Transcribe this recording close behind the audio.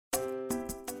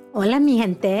Hola, mi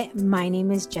gente. My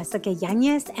name is Jessica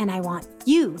Yanez, and I want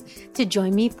you to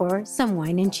join me for some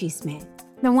Wine and Chisme.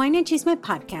 The Wine and Chisme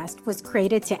podcast was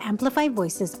created to amplify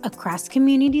voices across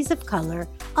communities of color,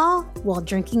 all while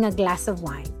drinking a glass of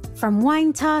wine. From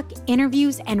wine talk,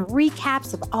 interviews, and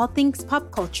recaps of all things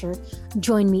pop culture,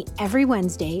 join me every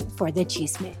Wednesday for the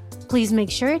Chisme. Please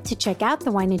make sure to check out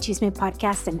the Wine and Chisme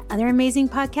podcast and other amazing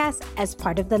podcasts as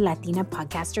part of the Latina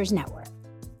Podcasters Network.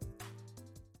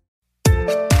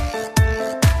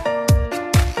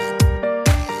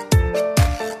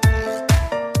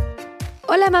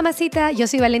 Hola mamacita, yo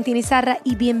soy Valentina Izarra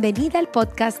y bienvenida al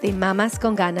podcast de Mamas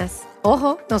con Ganas.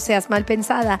 Ojo, no seas mal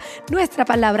pensada, nuestra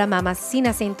palabra mamas sin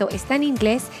acento está en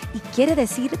inglés y quiere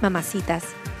decir mamacitas.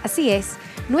 Así es,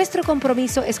 nuestro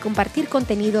compromiso es compartir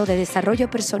contenido de desarrollo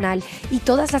personal y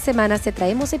todas las semanas te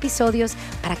traemos episodios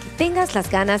para que tengas las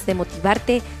ganas de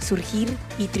motivarte, surgir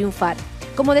y triunfar.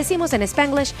 Como decimos en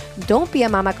Spanglish, don't be a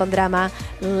mama con drama,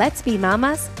 let's be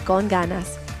mamas con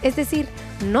ganas. Es decir,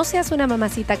 no seas una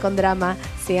mamacita con drama,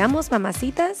 seamos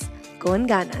mamacitas con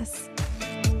ganas.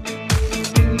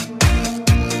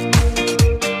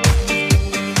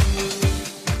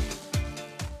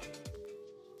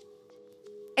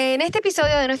 En este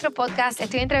episodio de nuestro podcast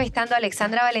estoy entrevistando a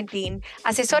Alexandra Valentín,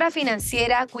 asesora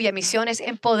financiera cuya misión es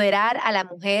empoderar a la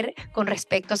mujer con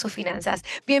respecto a sus finanzas.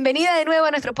 Bienvenida de nuevo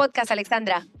a nuestro podcast,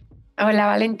 Alexandra. Hola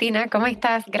Valentina, ¿cómo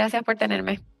estás? Gracias por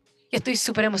tenerme. Yo estoy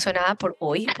súper emocionada por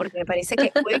hoy, porque me parece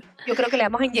que hoy yo creo que le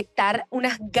vamos a inyectar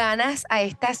unas ganas a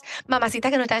estas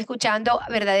mamacitas que nos están escuchando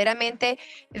verdaderamente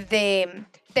de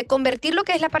convertir lo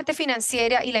que es la parte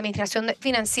financiera y la administración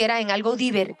financiera en algo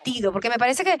divertido, porque me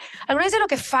parece que algunas veces lo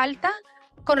que falta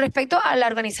con respecto a la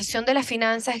organización de las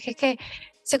finanzas es que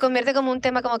se convierte como un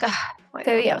tema como que bueno,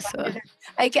 Tedioso.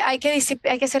 hay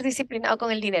que ser disciplinado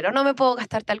con el dinero, no me puedo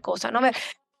gastar tal cosa,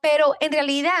 pero en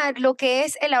realidad lo que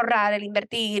es el ahorrar, el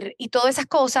invertir y todas esas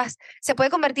cosas se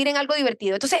puede convertir en algo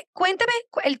divertido. Entonces, cuéntame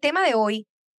el tema de hoy,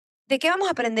 de qué vamos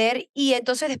a aprender y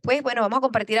entonces después, bueno, vamos a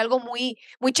compartir algo muy,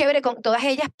 muy chévere con todas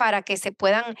ellas para que se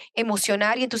puedan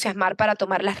emocionar y entusiasmar para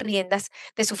tomar las riendas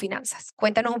de sus finanzas.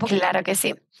 Cuéntanos un poquito. Claro que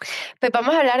sí. Pues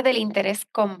vamos a hablar del interés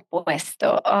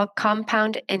compuesto o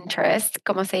compound interest,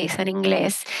 como se dice en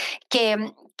inglés, que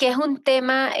es un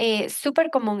tema súper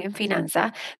común en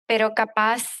finanzas, pero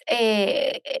capaz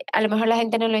a lo mejor la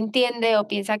gente no lo entiende o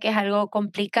piensa que es algo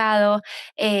complicado,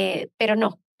 pero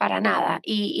no. Para nada.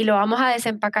 Y lo vamos a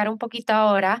desempacar un poquito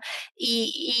ahora.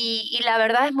 Y la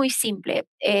verdad es muy simple.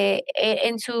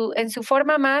 En su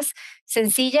forma más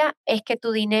sencilla es que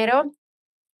tu dinero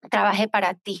trabaje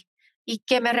para ti. ¿Y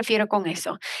qué me refiero con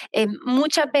eso?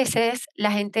 Muchas veces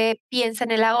la gente piensa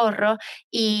en el ahorro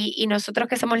y nosotros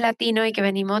que somos latinos y que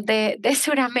venimos de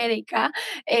Sudamérica,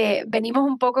 venimos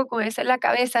un poco con eso en la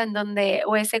cabeza en donde,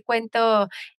 o ese cuento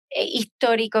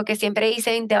histórico que siempre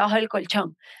dicen debajo del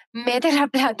colchón. Mete la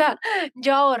plata,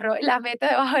 yo ahorro, la meto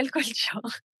debajo del colchón.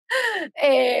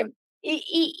 Eh,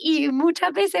 y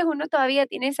muchas veces uno todavía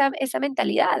tiene esa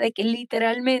mentalidad de que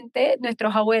literalmente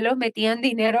nuestros abuelos metían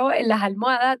dinero en las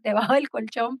almohadas debajo del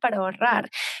colchón para ahorrar,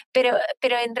 pero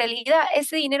en realidad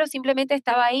ese dinero simplemente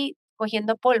estaba ahí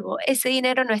cogiendo polvo, ese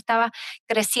dinero no estaba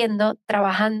creciendo,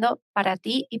 trabajando para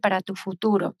ti y para tu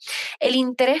futuro. El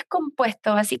interés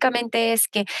compuesto básicamente es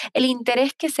que el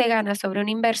interés que se gana sobre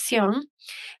una inversión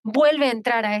vuelve a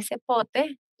entrar a ese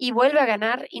pote y vuelve a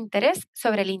ganar interés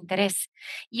sobre el interés.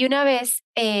 Y una vez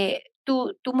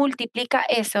tú multiplica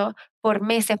eso por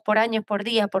meses, por años, por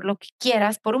día, por lo que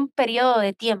quieras, por un periodo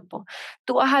de tiempo,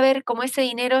 tú vas a ver cómo ese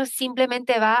dinero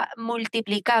simplemente va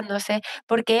multiplicándose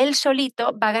porque él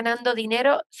solito va ganando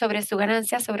dinero sobre su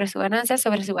ganancia, sobre su ganancia,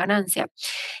 sobre su ganancia.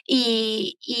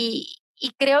 Y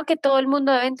creo que todo el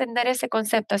mundo debe entender ese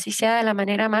concepto, así sea de la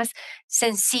manera más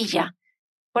sencilla,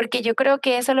 porque yo creo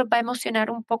que eso los va a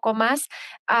emocionar un poco más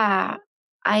a,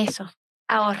 a eso,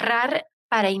 a ahorrar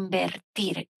para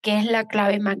invertir, que es la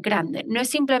clave más grande. No es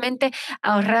simplemente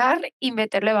ahorrar y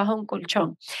meterle bajo un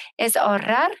colchón, es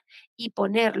ahorrar y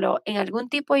ponerlo en algún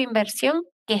tipo de inversión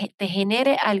que te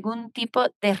genere algún tipo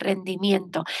de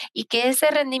rendimiento y que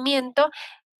ese rendimiento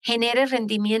genere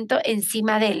rendimiento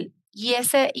encima de él. Y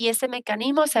ese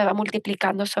mecanismo se va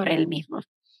multiplicando sobre él mismo.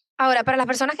 Ahora, para las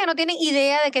personas que no tienen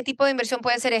idea de qué tipo de inversión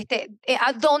puede ser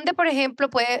 ¿a dónde, por ejemplo,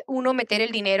 puede uno meter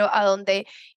el dinero a donde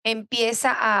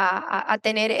empieza a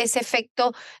tener ese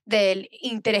efecto del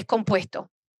interés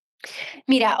compuesto?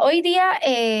 Mira, hoy día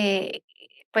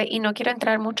pues, y no quiero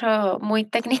entrar mucho, muy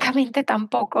técnicamente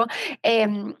tampoco,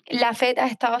 la Fed ha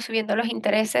estado subiendo los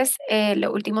intereses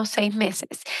los últimos 6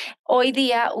 meses. Hoy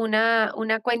día una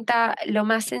cuenta, lo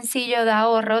más sencillo de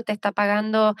ahorro, te está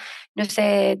pagando, no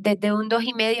sé, desde un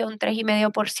 2,5, un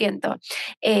 3,5%.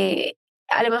 Eh,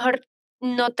 a lo mejor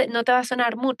no te va a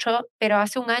sonar mucho, pero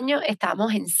hace un año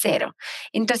estábamos en cero.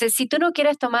 Entonces, si tú no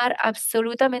quieres tomar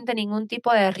absolutamente ningún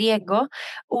tipo de riesgo,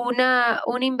 una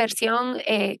inversión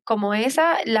como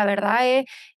esa, la verdad es,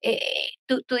 eh,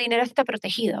 tu dinero está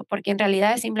protegido, porque en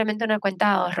realidad es simplemente una cuenta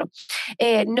de ahorro.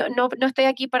 No estoy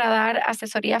aquí para dar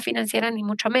asesoría financiera, ni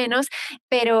mucho menos,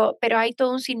 pero hay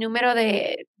todo un sinnúmero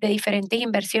de diferentes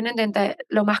inversiones, desde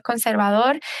lo más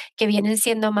conservador, que vienen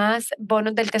siendo más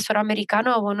bonos del Tesoro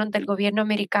americano o bonos del gobierno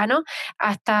americano,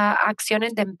 hasta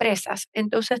acciones de empresas.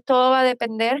 Entonces, todo va a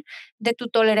depender de tu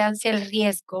tolerancia al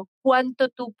riesgo. Cuánto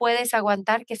tú puedes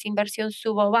aguantar que esa inversión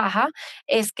suba o baja,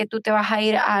 es que tú te vas a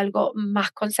ir a algo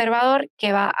más conservador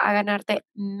que va a ganarte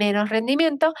menos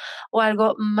rendimiento, o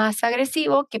algo más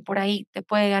agresivo que por ahí te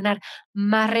puede ganar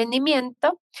más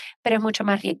rendimiento, pero es mucho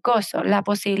más riesgoso. La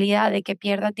posibilidad de que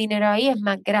pierdas dinero ahí es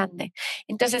más grande.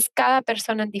 Entonces, cada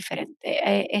persona es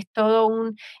diferente. Es todo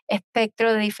un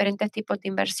espectro de diferentes tipos de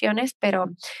inversiones,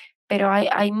 pero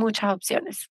hay muchas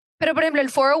opciones. Pero, por ejemplo, el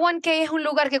 401(k) es un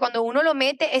lugar que cuando uno lo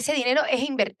mete, ese dinero es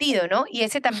invertido, ¿no? Y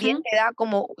ese también Ujú. te da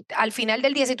como, al final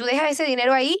del día, si tú dejas ese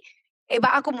dinero ahí,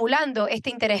 va acumulando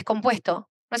este interés compuesto,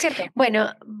 ¿no es cierto?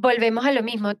 Bueno, volvemos a lo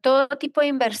mismo. Todo tipo de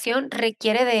inversión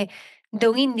requiere de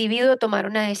un individuo tomar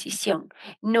una decisión.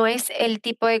 No es el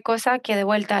tipo de cosa que de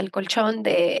vuelta al colchón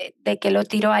de que lo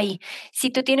tiro ahí. Si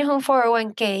tú tienes un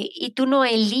 401(k) y tú no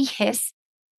eliges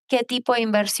qué tipo de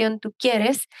inversión tú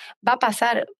quieres, va a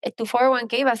pasar, tu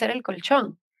 401(k) va a ser el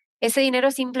colchón. Ese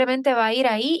dinero simplemente va a ir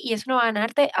ahí y eso no va a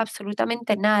ganarte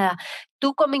absolutamente nada.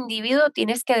 Tú como individuo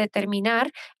tienes que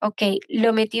determinar, ok,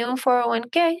 lo metí en un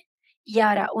 401(k) y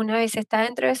ahora, una vez está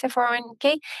dentro de ese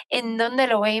 401(k), ¿en dónde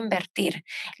lo voy a invertir?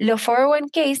 Los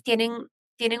 401(k)s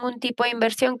tienen un tipo de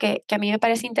inversión que a mí me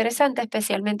parece interesante,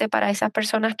 especialmente para esas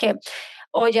personas que,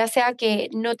 o ya sea que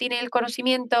no tienen el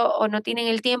conocimiento o no tienen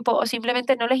el tiempo o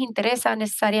simplemente no les interesa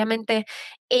necesariamente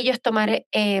ellos tomar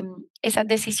esas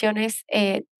decisiones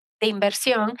de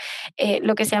inversión,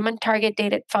 lo que se llaman target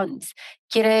dated funds.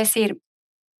 Quiere decir,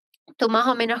 tú más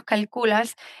o menos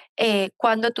calculas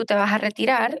cuándo tú te vas a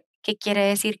retirar, que quiere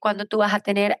decir cuándo tú vas a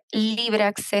tener libre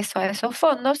acceso a esos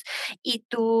fondos, y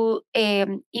tú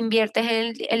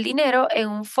inviertes el dinero en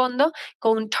un fondo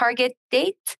con un target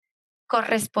date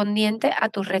correspondiente a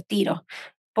tu retiro.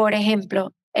 Por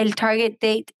ejemplo, el target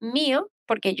date mío,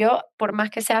 porque yo, por más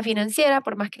que sea financiera,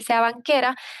 por más que sea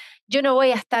banquera, yo no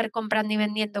voy a estar comprando y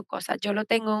vendiendo cosas. Yo lo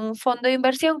tengo en un fondo de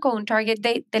inversión con un target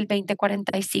date del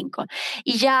 2045.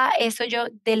 Y ya eso yo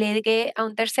delegué a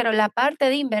un tercero la parte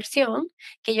de inversión,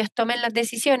 que ellos tomen las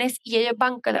decisiones y ellos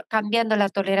van cambiando la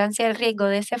tolerancia al riesgo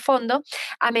de ese fondo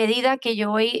a medida que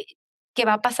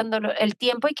va pasando el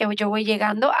tiempo y que yo voy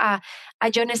llegando a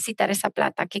yo necesitar esa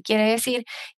plata, que quiere decir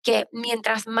que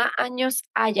mientras más años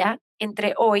haya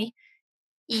entre hoy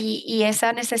y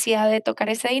esa necesidad de tocar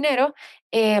ese dinero,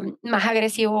 más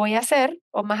agresivo voy a ser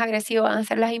o más agresivo van a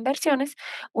ser las inversiones.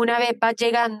 Una vez vas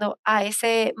llegando a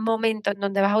ese momento en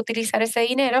donde vas a utilizar ese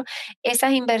dinero,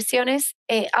 esas inversiones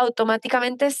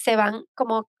automáticamente se van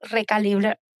como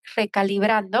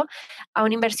recalibrando a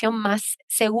una inversión más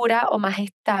segura o más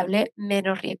estable,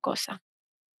 menos riesgosa.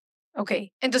 Ok,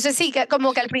 entonces sí,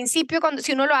 como que al principio, cuando,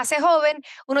 si uno lo hace joven,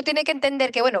 uno tiene que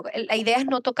entender que, bueno, la idea es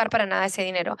no tocar para nada ese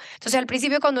dinero. Entonces al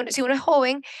principio, si uno es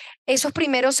joven, esos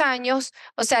primeros años,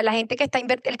 o sea, la gente que está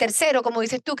el tercero, como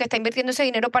dices tú, que está invirtiendo ese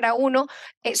dinero para uno,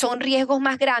 son riesgos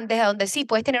más grandes, a donde sí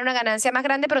puedes tener una ganancia más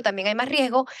grande, pero también hay más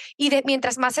riesgo. Y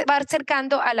mientras más se va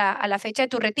acercando a la fecha de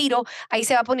tu retiro, ahí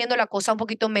se va poniendo la cosa un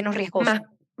poquito menos riesgosa.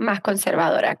 Más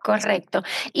conservadora, correcto.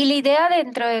 Y la idea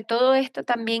dentro de todo esto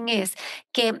también es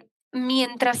que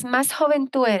mientras más joven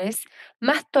tú eres,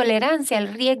 más tolerancia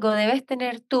al riesgo debes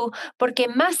tener tú, porque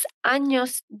más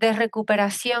años de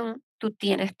recuperación tú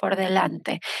tienes por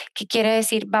delante. ¿Qué quiere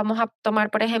decir? Vamos a tomar,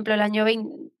 por ejemplo, el año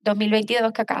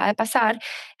 2022 que acaba de pasar.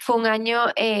 Fue un año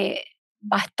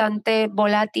bastante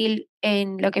volátil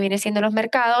en lo que viene siendo los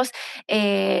mercados.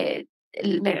 El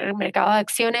mercado de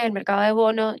acciones, el mercado de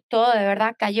bonos, todo de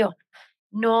verdad cayó.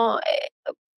 No,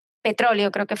 petróleo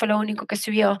creo que fue lo único que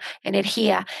subió,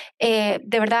 energía.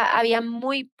 De verdad, había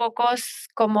muy pocos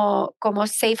como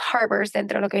safe harbors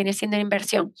dentro de lo que viene siendo la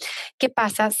inversión. ¿Qué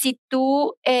pasa? Si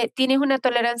tú tienes una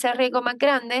tolerancia al riesgo más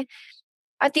grande,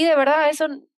 a ti de verdad eso,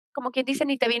 como quien dice,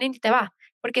 ni te viene ni te va.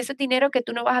 porque eso es dinero que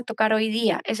tú no vas a tocar hoy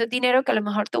día, eso es dinero que a lo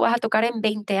mejor tú vas a tocar en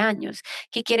 20 años,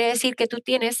 que quiere decir que tú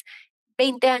tienes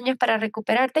 20 años para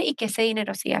recuperarte y que ese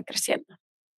dinero siga creciendo.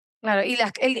 Claro,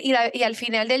 y al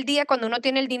final del día, cuando uno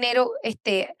tiene el dinero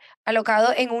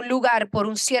alocado en un lugar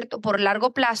por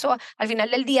largo plazo, al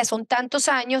final del día son tantos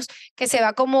años que se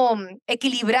va como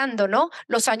equilibrando, ¿no?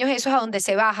 Los años esos a donde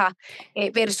se baja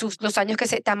versus los años que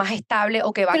se está más estable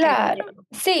o que va Claro, creciendo.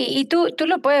 sí, y tú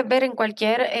lo puedes ver en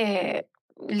cualquier,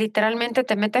 literalmente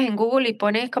te metes en Google y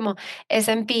pones como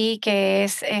S&P, que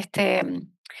es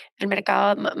el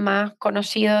mercado más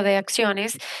conocido de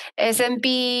acciones,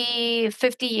 S&P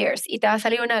 50 Years, y te va a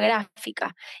salir una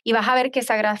gráfica, y vas a ver que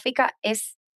esa gráfica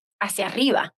es hacia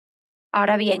arriba.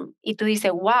 Ahora bien, y tú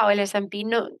dices, wow, el S&P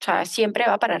no, o sea, siempre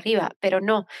va para arriba, pero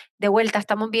no, de vuelta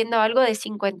estamos viendo algo de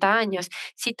 50 años.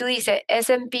 Si tú dices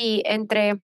S&P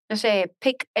entre, no sé,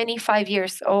 pick any 5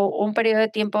 years o un periodo de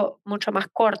tiempo mucho más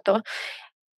corto,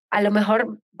 a lo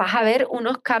mejor vas a ver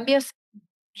unos cambios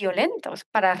violentos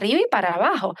para arriba y para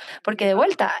abajo, porque de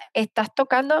vuelta estás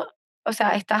tocando, o sea,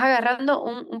 estás agarrando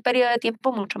un periodo de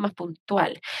tiempo mucho más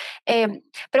puntual.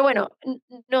 Pero bueno,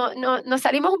 no, nos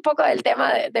salimos un poco del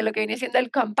tema de lo que viene siendo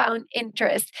el compound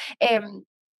interest.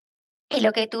 Y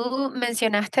lo que tú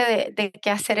mencionaste de que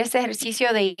hacer ese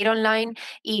ejercicio de ir online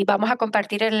y vamos a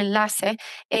compartir el enlace,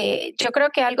 yo creo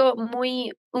que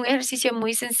un ejercicio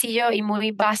muy sencillo y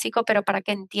muy básico, pero para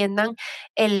que entiendan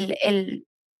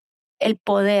el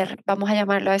poder, vamos a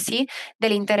llamarlo así,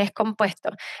 del interés compuesto.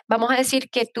 Vamos a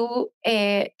decir que tú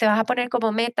te vas a poner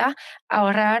como meta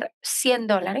ahorrar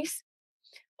 $100.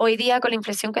 Hoy día, con la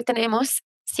inflación que tenemos,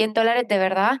 $100 de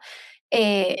verdad,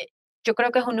 eh, yo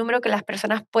creo que es un número que las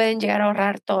personas pueden llegar a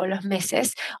ahorrar todos los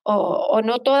meses, o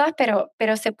no todas,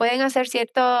 pero se pueden hacer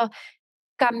ciertos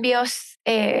cambios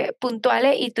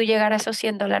puntuales y tú llegar a esos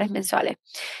 $100 mensuales.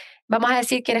 Vamos a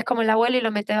decir que eres como el abuelo y lo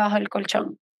metes bajo el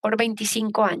colchón por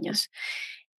 25 años.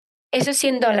 Esos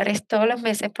 $100 todos los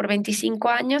meses por 25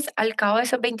 años, al cabo de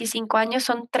esos 25 años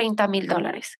son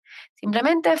 $30,000.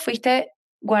 Simplemente fuiste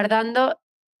guardando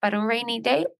para un rainy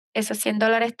day esos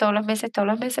 $100 todos los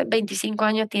meses, 25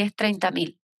 años tienes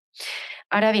 30,000.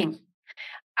 Ahora bien,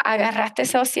 agarraste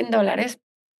esos $100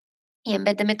 y en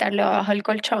vez de meterlo bajo el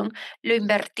colchón, lo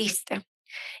invertiste.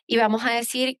 Y vamos a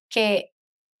decir que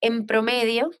en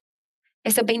promedio,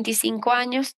 esos 25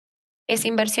 años, esa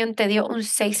inversión te dio un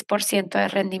 6% de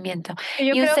rendimiento. Que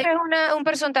yo Y un creo 6. que es un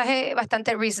porcentaje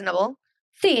bastante reasonable.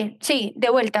 Sí, sí, de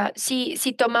vuelta, si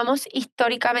tomamos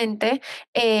históricamente,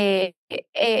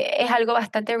 es algo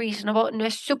bastante reasonable, no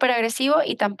es súper agresivo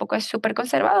y tampoco es súper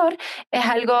conservador, es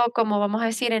algo como vamos a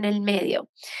decir en el medio.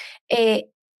 Eh,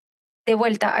 de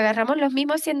vuelta, agarramos los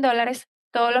mismos $100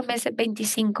 todos los meses,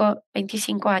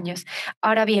 25 años.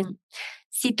 Ahora bien,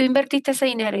 si tú invertiste ese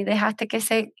dinero y dejaste que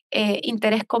ese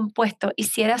interés compuesto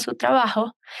hiciera su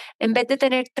trabajo, en vez de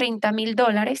tener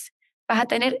 $30,000, vas a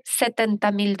tener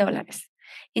 $70,000.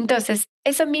 Entonces,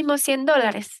 esos mismos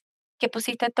 $100 que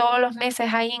pusiste todos los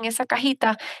meses ahí en esa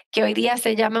cajita, que hoy día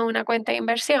se llama una cuenta de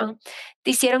inversión,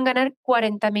 te hicieron ganar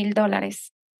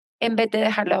 $40,000 en vez de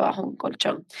dejarlo bajo un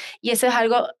colchón. Y eso es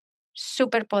algo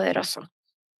súper poderoso.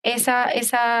 Esa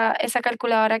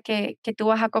calculadora que tú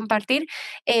vas a compartir,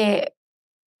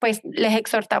 pues les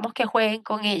exhortamos que jueguen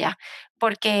con ella,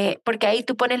 porque ahí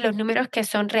tú pones los números que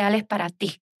son reales para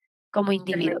ti como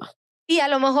individuo. Y a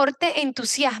lo mejor te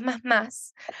entusiasmas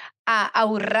más a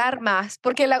ahorrar más,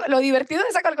 porque lo divertido de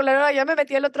esa calculadora, ya me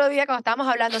metí el otro día cuando estábamos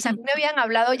hablando, o sea, a mí me habían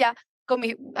hablado ya con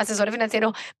mis asesores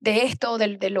financieros de esto,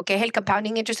 de lo que es el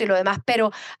compounding interest y lo demás,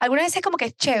 pero algunas veces como que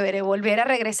es chévere volver a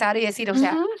regresar y decir, o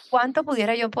sea, Ujú, ¿cuánto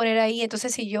pudiera yo poner ahí?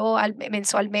 Entonces, si yo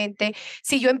mensualmente,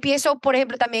 si yo empiezo, por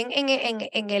ejemplo, también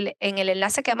en el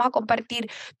enlace que vamos a compartir,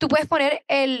 tú puedes poner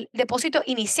el depósito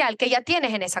inicial que ya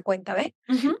tienes en esa cuenta, ¿ves?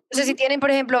 ujú, Entonces, si ujú, tienen, por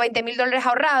ejemplo, $20,000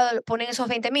 ahorrados, ponen esos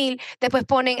 20,000, después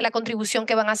ponen la contribución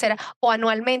que van a hacer o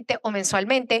anualmente o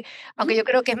mensualmente, ujú. aunque yo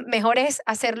creo que mejor es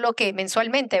hacerlo que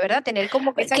mensualmente, ¿verdad? Tener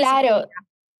como que esa Claro, disciplina.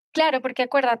 claro, porque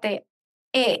acuérdate,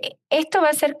 esto va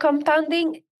a ser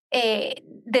compounding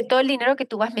de todo el dinero que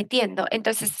tú vas metiendo.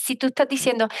 Entonces, si tú estás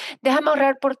diciendo, déjame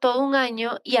ahorrar por todo un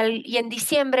año y en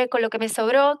diciembre con lo que me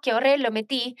sobró, que ahorré, lo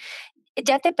metí,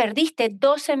 ya te perdiste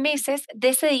 12 meses de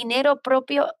ese dinero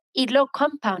propio y lo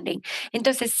compounding.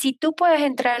 Entonces, si tú puedes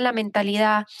entrar en la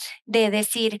mentalidad de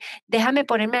decir, déjame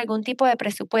ponerme algún tipo de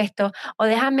presupuesto o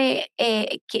déjame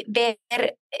ver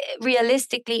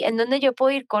realistically en dónde yo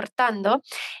puedo ir cortando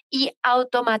y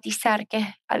automatizar, que es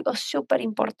algo súper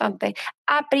importante.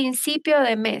 A principio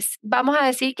de mes, vamos a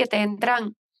decir que te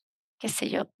entran qué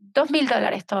sé yo,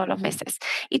 $2,000 todos los meses.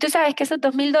 Y tú sabes que esos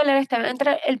 $2,000 te van a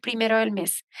entrar el primero del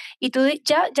mes. Y tú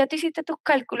ya te hiciste tus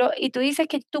cálculos y tú dices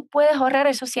que tú puedes ahorrar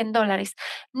esos $100.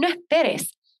 No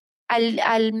esperes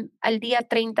al día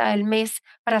 30 del mes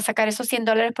para sacar esos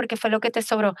 $100 porque fue lo que te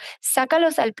sobró.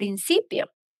 Sácalos al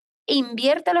principio,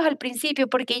 inviértelos al principio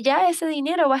porque ya ese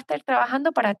dinero va a estar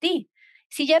trabajando para ti.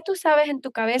 Si ya tú sabes en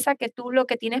tu cabeza que tú lo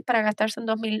que tienes para gastar son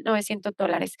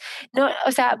 $2,900, no,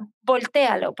 o sea,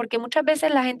 voltéalo, porque muchas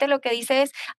veces la gente lo que dice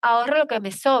es ahorro lo que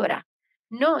me sobra.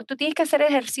 No, tú tienes que hacer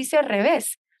ejercicio al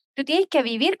revés. Tú tienes que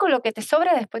vivir con lo que te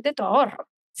sobra después de tu ahorro.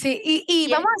 Sí, y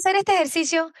Y vamos a hacer este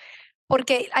ejercicio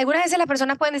porque algunas veces las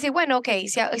personas pueden decir, bueno, ok,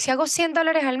 si hago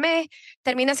 $100 al mes,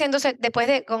 termina haciéndose, después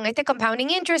de, con este compounding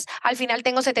interest, al final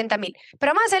tengo 70,000. Pero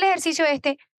vamos a hacer el ejercicio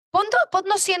este,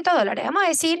 ponnos $100. Vamos a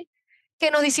decir que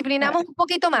nos disciplinamos claro, un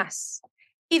poquito más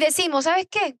y decimos, ¿sabes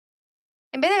qué?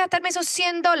 En vez de gastarme esos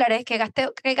 $100 que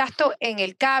gasto en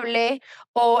el cable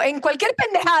o en cualquier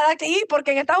pendejada aquí,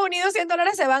 porque en Estados Unidos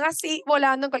 $100 se van así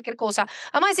volando en cualquier cosa.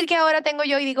 Vamos a decir que ahora tengo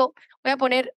yo y digo, voy a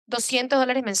poner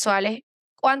 $200 mensuales.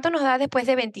 ¿Cuánto nos da después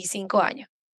de 25 años?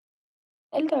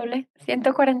 el doble,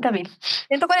 140,000.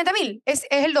 140,000. Es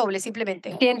el doble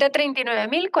simplemente.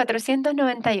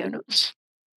 139,491.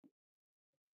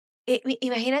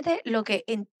 Imagínate lo que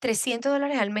en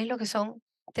 $300 al mes lo que son,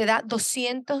 te da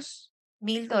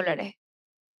 $200,000.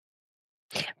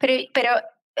 Pero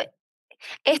eh,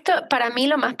 esto, para mí,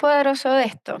 lo más poderoso de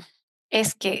esto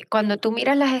es que cuando tú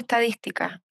miras las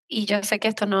estadísticas, y yo sé que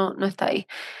esto no está ahí,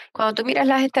 cuando tú miras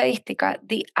las estadísticas,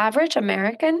 the average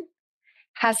American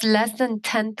has less than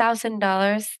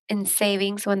 $10,000 in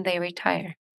savings when they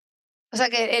retire. O sea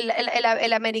que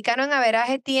el americano en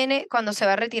averaje tiene, cuando se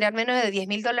va a retirar, menos de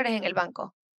 $10,000 en el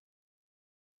banco.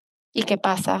 ¿Y qué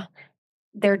pasa?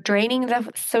 They're draining the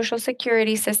Social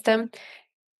Security system,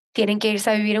 tienen que irse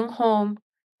a vivir a un home,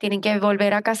 tienen que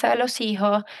volver a casa de los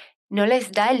hijos, no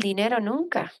les da el dinero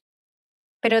nunca.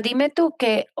 Pero dime tú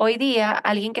que hoy día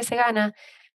alguien que se gana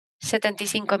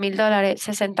 $75,000,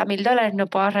 $60,000 no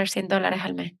puede ahorrar $100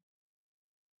 al mes.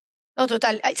 No,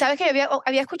 total. Ay, ¿sabes que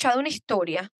había escuchado una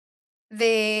historia yo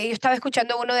estaba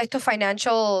escuchando uno de estos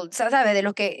financial, ¿sabes? De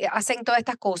los que hacen todas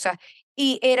estas cosas.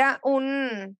 Y era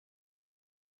un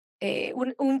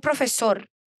profesor,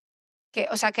 que,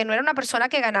 o sea, que no era una persona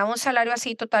que ganaba un salario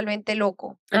así totalmente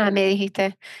loco. Ah, me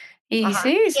dijiste. Y Ajá.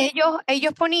 sí, Y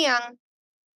ellos ponían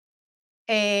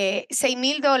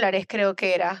 $6,000, creo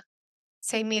que era.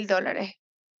 $6,000.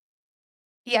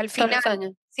 Y al todos final, los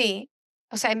años. sí,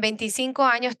 o sea, en 25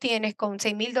 años tienes con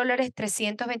 $6,000,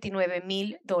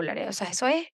 $329,000. O sea, eso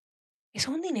es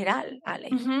un dineral, Ale.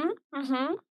 Ujú,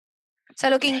 ujú. O sea,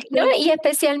 No, y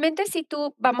especialmente si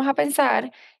tú, vamos a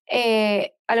pensar,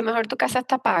 a lo mejor tu casa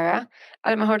está paga,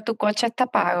 a lo mejor tu coche está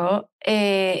pago,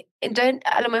 entonces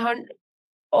a lo mejor,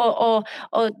 o,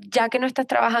 o ya que no estás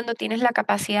trabajando, tienes la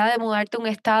capacidad de mudarte a un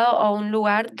estado o a un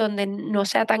lugar donde no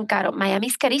sea tan caro. Miami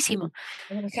es carísimo, es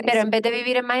pero en carísimo. vez de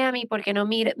vivir en Miami, ¿por qué no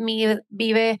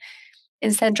vive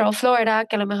en Central Florida,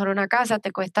 que a lo mejor una casa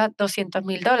te cuesta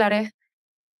 $200,000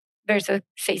 versus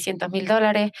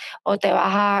 $600,000, o te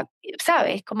vas a,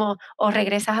 ¿sabes? Como, o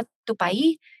regresas a tu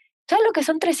país. ¿Sabes lo que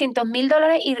son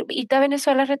 $300,000 irte a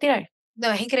Venezuela a retirar? No,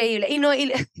 es increíble. Y no, es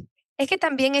que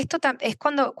también esto es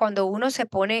cuando uno se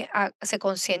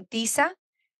concientiza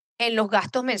en los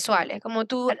gastos mensuales. Como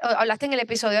tú hablaste en el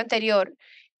episodio anterior,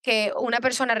 que una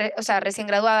persona, o sea, recién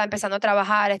graduada, empezando a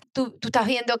trabajar, tú estás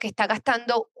viendo que está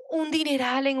gastando un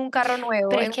dineral en un carro nuevo,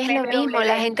 Pero en es un que es lo mismo,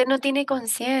 la BMW. gente no tiene No tiene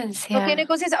conciencia.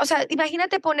 conciencia. O sea,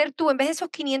 imagínate poner tú, en vez de esos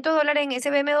 $500 en ese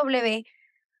BMW,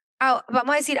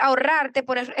 vamos a decir, ahorrarte,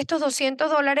 poner estos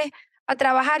 $200 a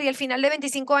trabajar y al final de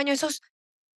 25 años,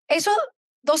 esos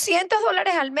 $200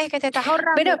 al mes que te estás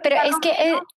ahorrando en un Pero carro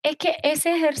nuevo. es que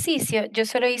ese ejercicio yo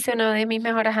se lo hice a una de mis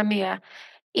mejores amigas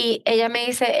y ella me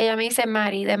dice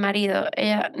Mari, de marido,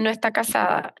 ella no está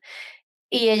casada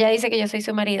y ella dice que yo soy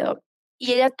su marido.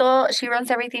 Y ella todo, she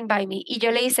runs everything by me. Y yo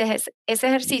le hice ese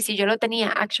ejercicio, yo lo tenía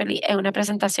actually en una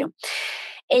presentación.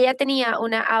 Ella tenía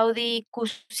una Audi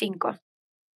Q5.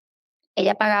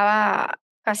 Ella pagaba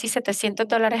casi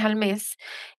 $700 al mes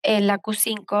en la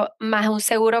Q5, más un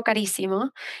seguro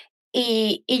carísimo.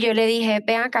 Y yo le dije,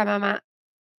 ven acá, mamá,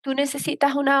 tú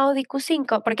necesitas una Audi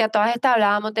Q5, porque a todas estas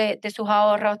hablábamos de sus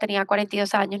ahorros, tenía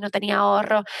 42 años, no tenía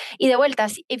ahorros, y de vuelta,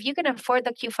 if you can afford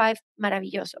the Q5,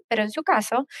 maravilloso, pero en su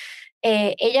caso,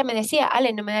 ella me decía,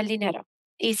 Ale, no me da el dinero.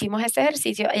 Hicimos ese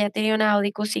ejercicio, ella tenía una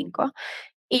Audi Q5,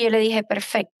 y yo le dije,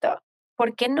 perfecto,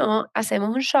 ¿por qué no hacemos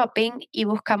un shopping y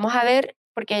buscamos a ver?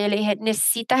 Porque yo le dije,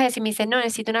 ¿necesitas eso? Y me dice, no,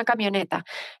 necesito una camioneta.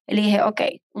 Le dije, ok,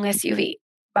 un SUV.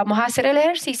 vamos a hacer el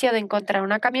ejercicio de encontrar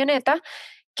una camioneta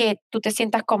que tú te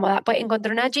sientas cómoda. Pues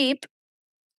encontré una Jeep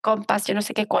Compass, yo no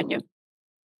sé qué coño.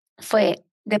 Fue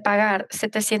de pagar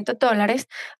 $700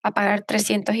 a pagar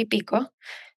 300 y pico.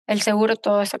 El seguro,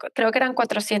 todo eso, creo que eran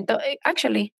 400,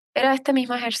 actually, era este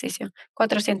mismo ejercicio,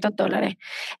 $400.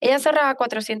 Ella cerraba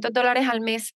 $400 al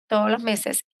mes, todos los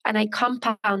meses, and I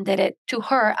compounded it to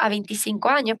her a 25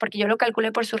 años, porque yo lo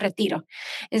calculé por su retiro.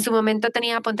 En su momento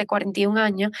tenía, ponte, 41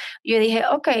 años. Yo dije,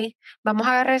 ok, vamos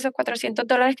a agarrar esos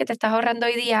 $400 que te estás ahorrando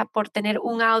hoy día por tener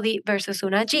un Audi versus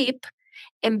una Jeep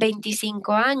en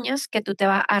 25 años que tú te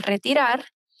vas a retirar,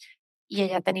 y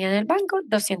ella tenía en el banco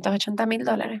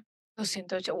 $280,000.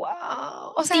 208,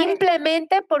 wow. O sea,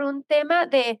 Simplemente por un tema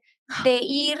de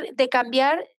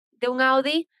cambiar de un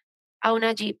Audi a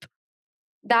una Jeep.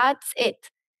 That's it.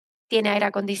 Tiene aire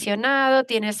acondicionado,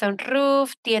 tiene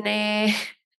sunroof, tiene,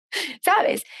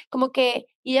 ¿sabes? Como que,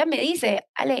 y ella me dice,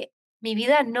 Ale, mi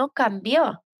vida no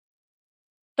cambió.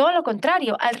 Todo lo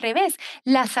contrario, al revés,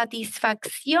 la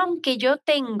satisfacción que yo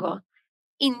tengo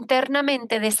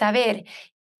internamente de saber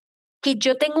que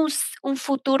yo tengo un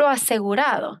futuro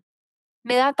asegurado,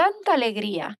 me da tanta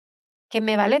alegría que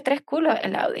me vale tres culos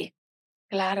el Audi.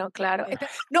 claro, claro.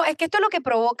 No, es que esto lo que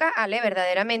provoca, Ale,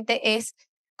 verdaderamente es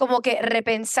como que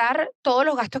repensar todos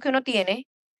los gastos que uno tiene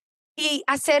y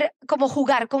hacer como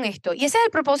jugar con esto. Y ese es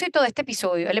el propósito de este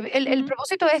episodio. El Ujú.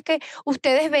 propósito es que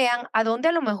ustedes vean a dónde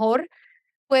a lo mejor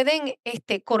pueden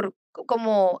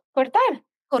como Cortar.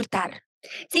 cortar.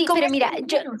 Y Sí, con pero ese mira,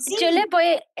 dinero, yo les sí.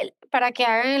 voy, para que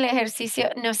hagan el ejercicio,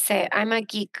 no sé, I'm a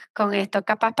geek con esto.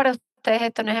 Capaz para ustedes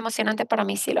esto no es emocionante, para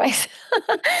mí sí lo es.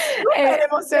 Súper Pero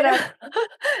emocionante.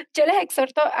 yo les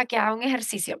exhorto a que hagan un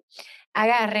ejercicio.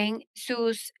 Agarren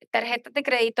sus tarjetas de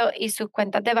crédito y sus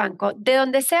cuentas de banco, de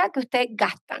donde sea que ustedes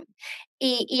gastan,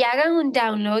 y hagan un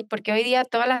download, porque hoy día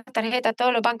todas las tarjetas,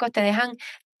 todos los bancos te dejan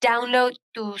download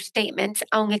tus statements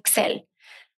a un Excel.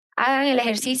 Hagan el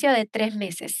ejercicio de 3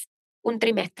 meses, un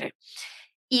trimestre,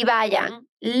 y vayan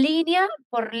línea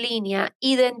por línea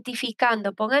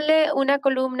identificando. Pónganle una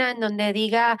columna en donde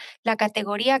diga la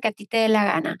categoría que a ti te dé la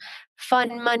gana.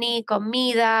 Fun money,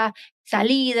 comida,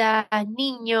 salida,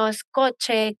 niños,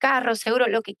 coche, carro, seguro,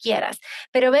 lo que quieras.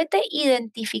 Pero vete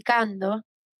identificando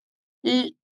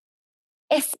l-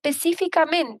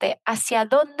 específicamente hacia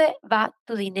dónde va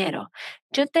tu dinero.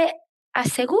 Yo te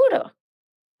aseguro,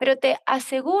 pero te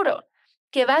aseguro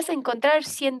que vas a encontrar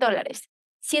 $100,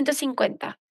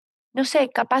 150, no sé,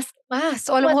 capaz Más,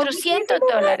 o a lo mejor $400.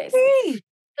 muchísimo más, sí.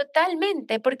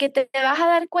 Totalmente, porque te vas a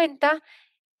dar cuenta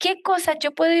qué cosas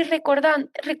yo puedo ir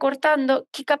recortando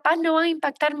que capaz no van a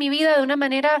impactar mi vida de una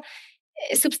manera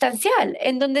substancial,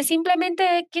 en donde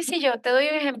simplemente, qué sé yo, te doy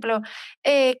un ejemplo,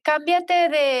 cámbiate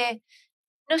de,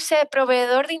 no sé,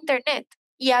 proveedor de internet,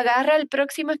 y agarra el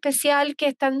próximo especial que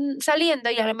están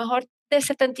saliendo, y a lo mejor de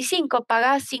 75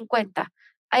 pagas 50.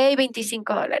 Ahí hay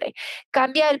 $25.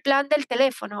 Cambia el plan del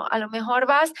teléfono. A lo mejor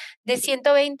vas de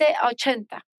 120 a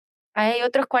 80. Ahí hay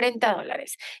otros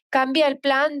 $40. Cambia el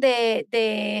plan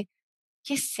de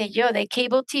qué sé yo, de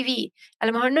cable TV. A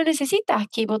lo mejor no necesitas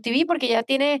cable TV porque ya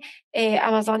tiene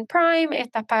Amazon Prime,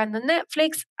 estás pagando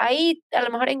Netflix. Ahí a lo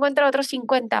mejor encuentras otros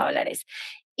 $50.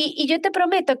 Y yo te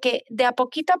prometo que de a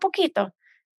poquito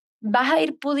vas a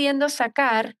ir pudiendo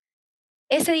sacar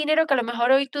ese dinero que a lo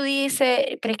mejor hoy tú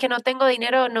dices, pero es que no tengo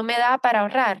dinero, no me da para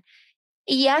ahorrar.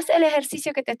 Y haz el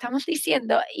ejercicio que te estamos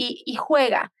diciendo, y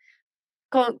juega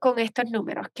con estos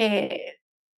números que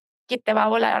te va a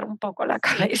volar un poco la Sí,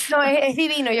 cabeza. no, es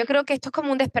divino. Yo creo que esto es como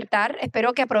un despertar.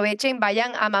 Espero que aprovechen,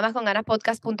 vayan a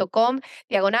mamasconganaspodcast.com,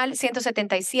 diagonal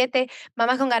 177,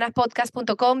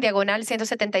 mamasconganaspodcast.com, diagonal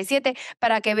 177,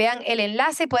 para que vean el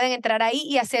enlace, pueden entrar ahí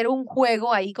y hacer un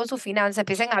juego ahí con su finanza,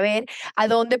 empiecen a ver a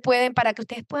dónde pueden, para que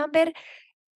ustedes puedan ver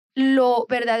lo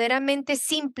verdaderamente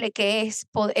simple que es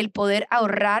el poder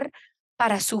ahorrar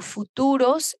para sus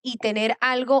futuros y tener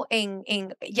algo en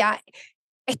ya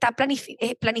está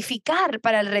planificar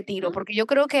para el retiro, porque yo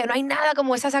creo que no hay nada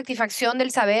como esa satisfacción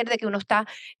del saber de que uno está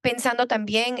pensando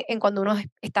también en cuando uno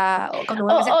está, o cuando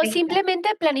uno O, es o setenta.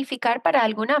 simplemente planificar para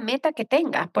alguna meta que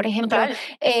tengas. Por ejemplo, Total.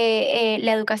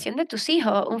 la educación de tus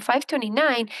hijos, un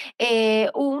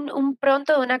 529, un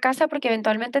pronto de una casa porque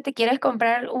eventualmente te quieres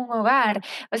comprar un hogar.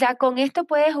 O sea, con esto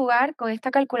puedes jugar, con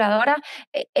esta calculadora,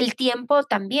 el tiempo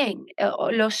también,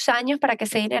 o los años para que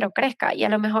ese dinero crezca. Y a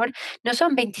lo mejor no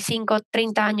son 25,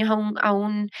 30 años a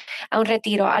un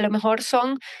retiro, a lo mejor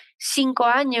son 5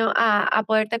 años a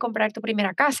poderte comprar tu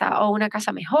primera casa o una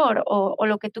casa mejor, o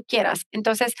lo que tú quieras.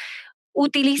 Entonces,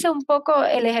 utiliza un poco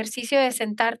el ejercicio de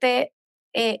sentarte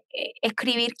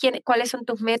escribir cuáles son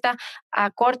tus metas a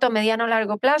corto, mediano,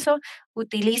 largo plazo.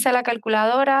 Utiliza la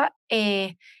calculadora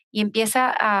y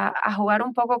empieza a jugar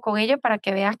un poco con ello para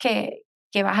que veas que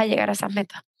vas a llegar a esas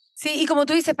metas. Sí, y como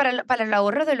tú dices, para el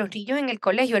ahorro de los niños en el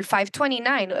colegio, el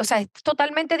 529, o sea, es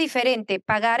totalmente diferente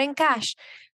pagar en cash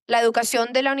la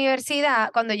educación de la universidad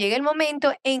cuando llegue el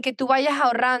momento en que tú vayas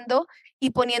ahorrando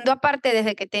y poniendo aparte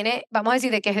desde que tiene, vamos a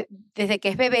decir, desde que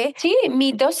es bebé. Sí,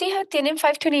 mis dos hijas tienen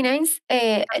 529s,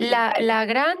 la, Ok. la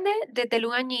grande desde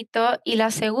 1 añito y la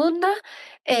segunda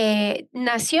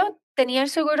tenía el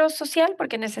seguro social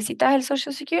porque necesitas el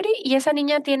Social Security y esa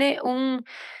niña tiene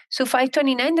su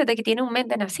 529 desde que tiene un mes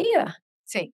de nacida.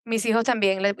 Sí, mis hijos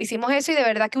también. Hicimos eso y de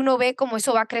verdad que uno ve cómo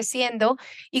eso va creciendo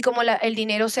y cómo el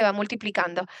dinero se va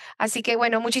multiplicando. Así que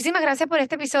bueno, muchísimas gracias por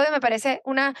este episodio. Me parece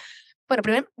bueno,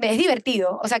 primero, es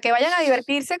divertido. O sea, que vayan a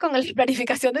divertirse con la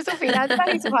planificación de sus finanzas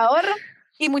y sus ahorros.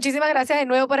 Y muchísimas gracias de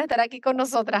nuevo por estar aquí con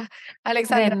nosotras, De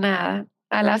Alexandra. nada,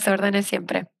 a las órdenes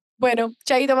siempre. Bueno,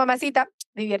 chaito, mamacita.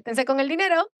 Diviértense con el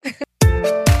dinero.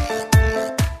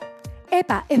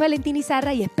 Epa, es Valentina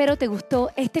Izarra y espero te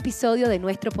gustó este episodio de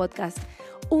nuestro podcast.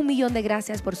 1.000.000 de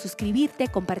gracias por suscribirte,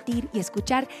 compartir y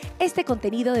escuchar este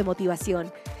contenido de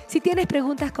motivación. Si tienes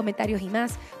preguntas, comentarios y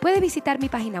más, puedes visitar mi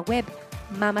página web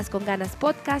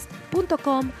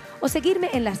mamasconganaspodcast.com o seguirme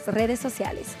en las redes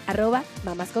sociales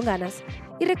 @mamasconganas.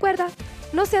 Y recuerda,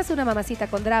 no seas una mamacita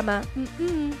con drama,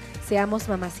 seamos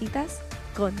mamacitas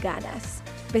con ganas.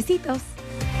 Besitos.